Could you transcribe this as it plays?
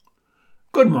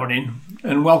Good morning,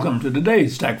 and welcome to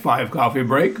today's Tech 5 Coffee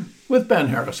Break with Ben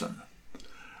Harrison.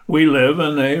 We live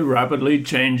in a rapidly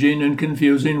changing and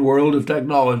confusing world of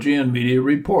technology and media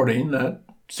reporting that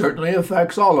certainly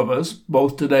affects all of us,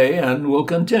 both today and will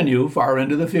continue far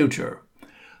into the future.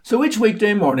 So each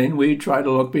weekday morning, we try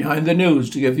to look behind the news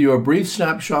to give you a brief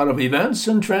snapshot of events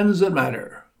and trends that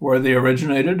matter, where they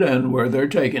originated and where they're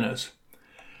taking us.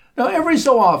 Now, every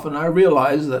so often, I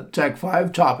realize that Tech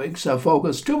 5 topics have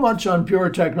focused too much on pure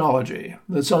technology,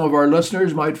 that some of our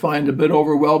listeners might find a bit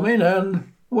overwhelming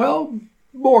and, well,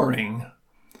 boring.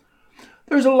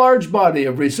 There's a large body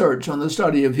of research on the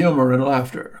study of humor and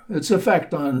laughter, its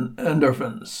effect on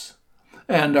endorphins,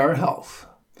 and our health.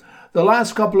 The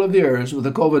last couple of years with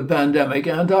the COVID pandemic,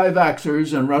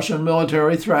 anti-vaxxers and Russian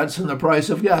military threats and the price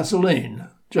of gasoline,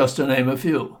 just to name a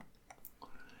few.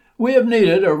 We have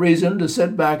needed a reason to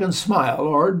sit back and smile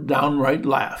or downright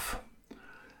laugh.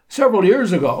 Several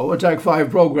years ago, a Tech 5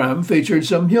 program featured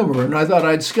some humor, and I thought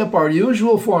I'd skip our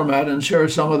usual format and share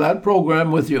some of that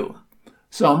program with you.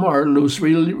 Some are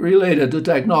loosely related to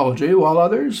technology, while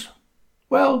others,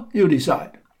 well, you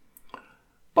decide.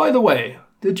 By the way,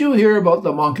 did you hear about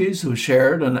the monkeys who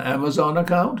shared an Amazon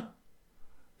account?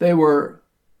 They were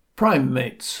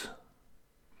primates.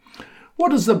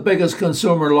 What is the biggest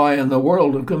consumer lie in the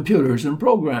world of computers and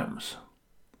programs?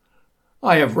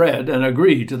 I have read and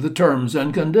agree to the terms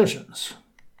and conditions.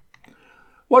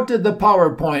 What did the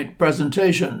PowerPoint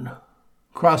presentation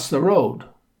cross the road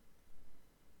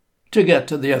to get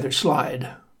to the other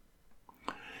slide?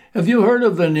 Have you heard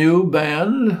of the new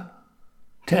band,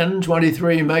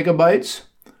 1023 megabytes?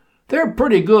 They're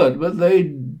pretty good, but they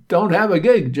don't have a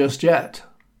gig just yet.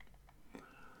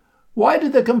 Why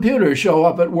did the computer show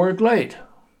up at work late?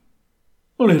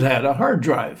 Well, it had a hard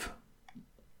drive.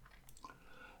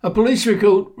 A police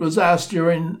recruit was asked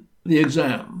during the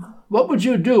exam, "What would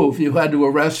you do if you had to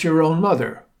arrest your own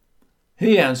mother?"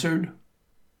 He answered,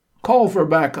 "Call for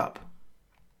backup."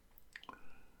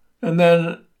 And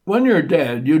then, when you're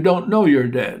dead, you don't know you're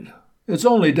dead. It's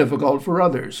only difficult for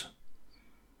others.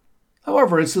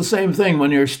 However, it's the same thing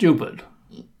when you're stupid.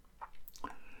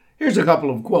 Here's a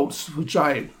couple of quotes which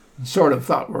I sort of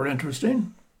thought were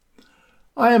interesting.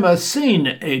 I am a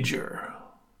seen-ager,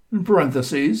 in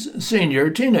parentheses, senior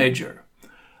teenager.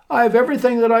 I have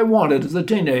everything that I wanted as a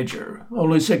teenager,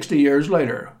 only 60 years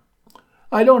later.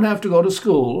 I don't have to go to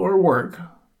school or work.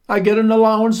 I get an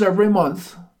allowance every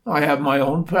month. I have my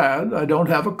own pad. I don't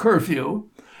have a curfew.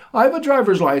 I have a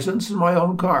driver's license and my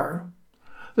own car.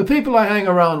 The people I hang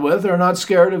around with are not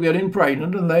scared of getting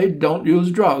pregnant, and they don't use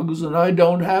drugs, and I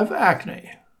don't have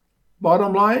acne.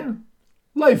 Bottom line,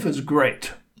 life is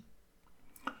great.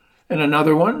 And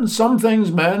another one, some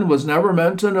things man was never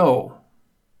meant to know.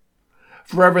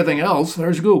 For everything else,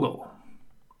 there's Google.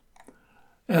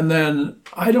 And then,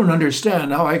 I don't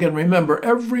understand how I can remember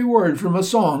every word from a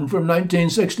song from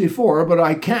 1964, but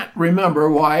I can't remember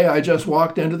why I just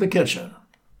walked into the kitchen.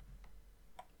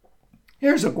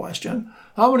 Here's a question.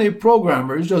 How many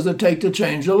programmers does it take to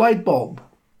change a light bulb?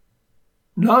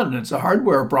 None. It's a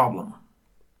hardware problem.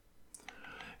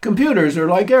 Computers are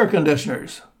like air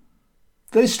conditioners.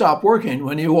 They stop working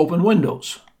when you open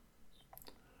Windows.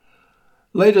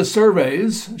 Latest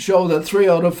surveys show that 3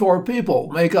 out of 4 people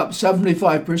make up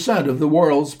 75% of the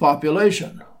world's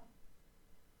population.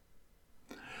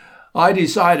 I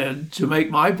decided to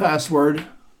make my password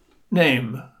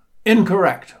name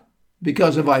incorrect,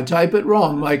 because if I type it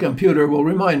wrong, my computer will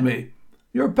remind me,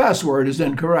 your password is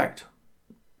incorrect.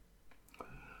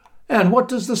 And what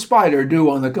does the spider do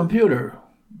on the computer?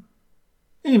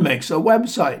 He makes a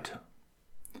website.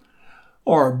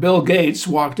 Or Bill Gates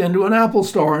walked into an Apple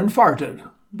store and farted,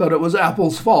 but it was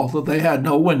Apple's fault that they had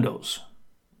no Windows.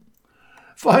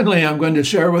 Finally, I'm going to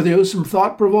share with you some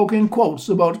thought-provoking quotes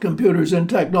about computers and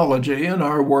technology in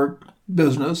our work,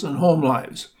 business, and home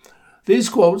lives. These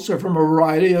quotes are from a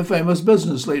variety of famous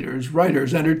business leaders,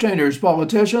 writers, entertainers,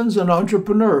 politicians, and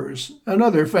entrepreneurs, and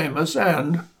other famous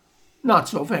and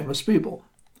not-so-famous people.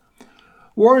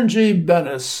 Warren G.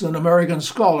 Bennis, an American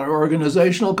scholar,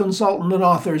 organizational consultant, and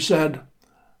author, said,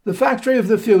 "The factory of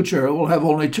the future will have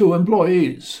only 2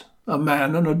 employees, a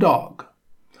man and a dog.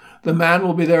 The man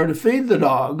will be there to feed the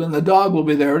dog, and the dog will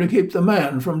be there to keep the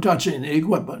man from touching the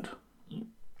equipment."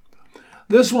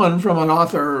 This one from an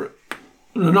author,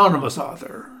 an anonymous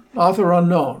author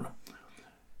unknown.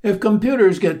 If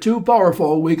computers get too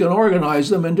powerful, we can organize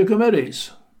them into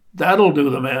committees. That'll do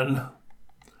them in.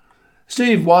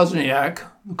 Steve Wozniak,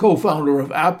 the co-founder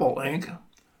of Apple Inc.,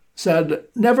 said,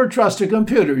 "Never trust a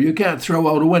computer you can't throw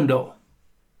out a window."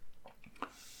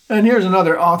 And here's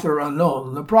another author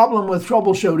unknown. The problem with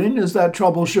troubleshooting is that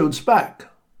trouble shoots back.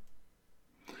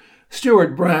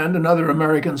 Stuart Brand, another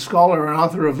American scholar and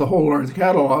author of the Whole Earth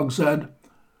Catalog, said,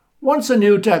 "Once a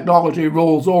new technology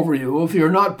rolls over you, if you're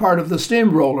not part of the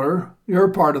steamroller, you're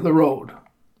part of the road."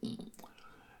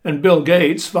 And Bill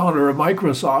Gates, founder of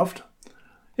Microsoft,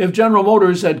 "If General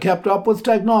Motors had kept up with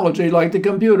technology like the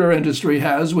computer industry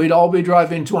has, we'd all be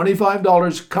driving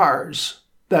 $25 cars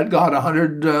that got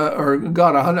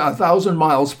 1,000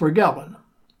 miles per gallon."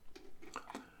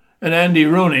 And Andy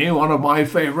Rooney, one of my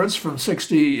favorites from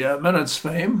 60 Minutes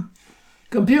fame,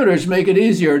 "Computers make it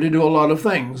easier to do a lot of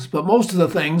things, but most of the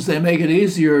things they make it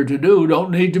easier to do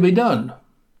don't need to be done."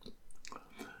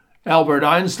 Albert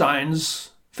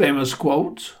Einstein's famous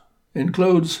quote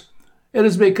includes, "It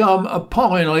has become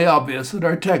appallingly obvious that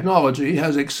our technology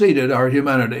has exceeded our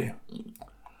humanity."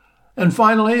 And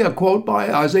finally, a quote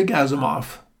by Isaac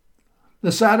Asimov,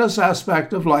 "The saddest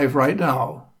aspect of life right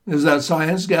now is that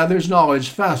science gathers knowledge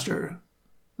faster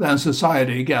than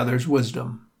society gathers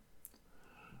wisdom."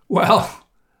 Well,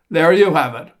 there you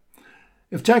have it.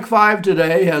 If Tech 5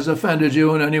 today has offended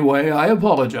you in any way, I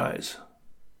apologize.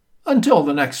 Until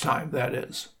the next time, that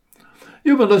is.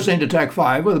 You've been listening to Tech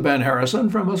 5 with Ben Harrison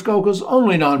from Muskoka's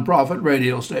only nonprofit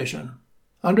radio station,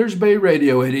 Hunters Bay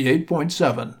Radio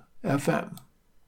 88.7 FM.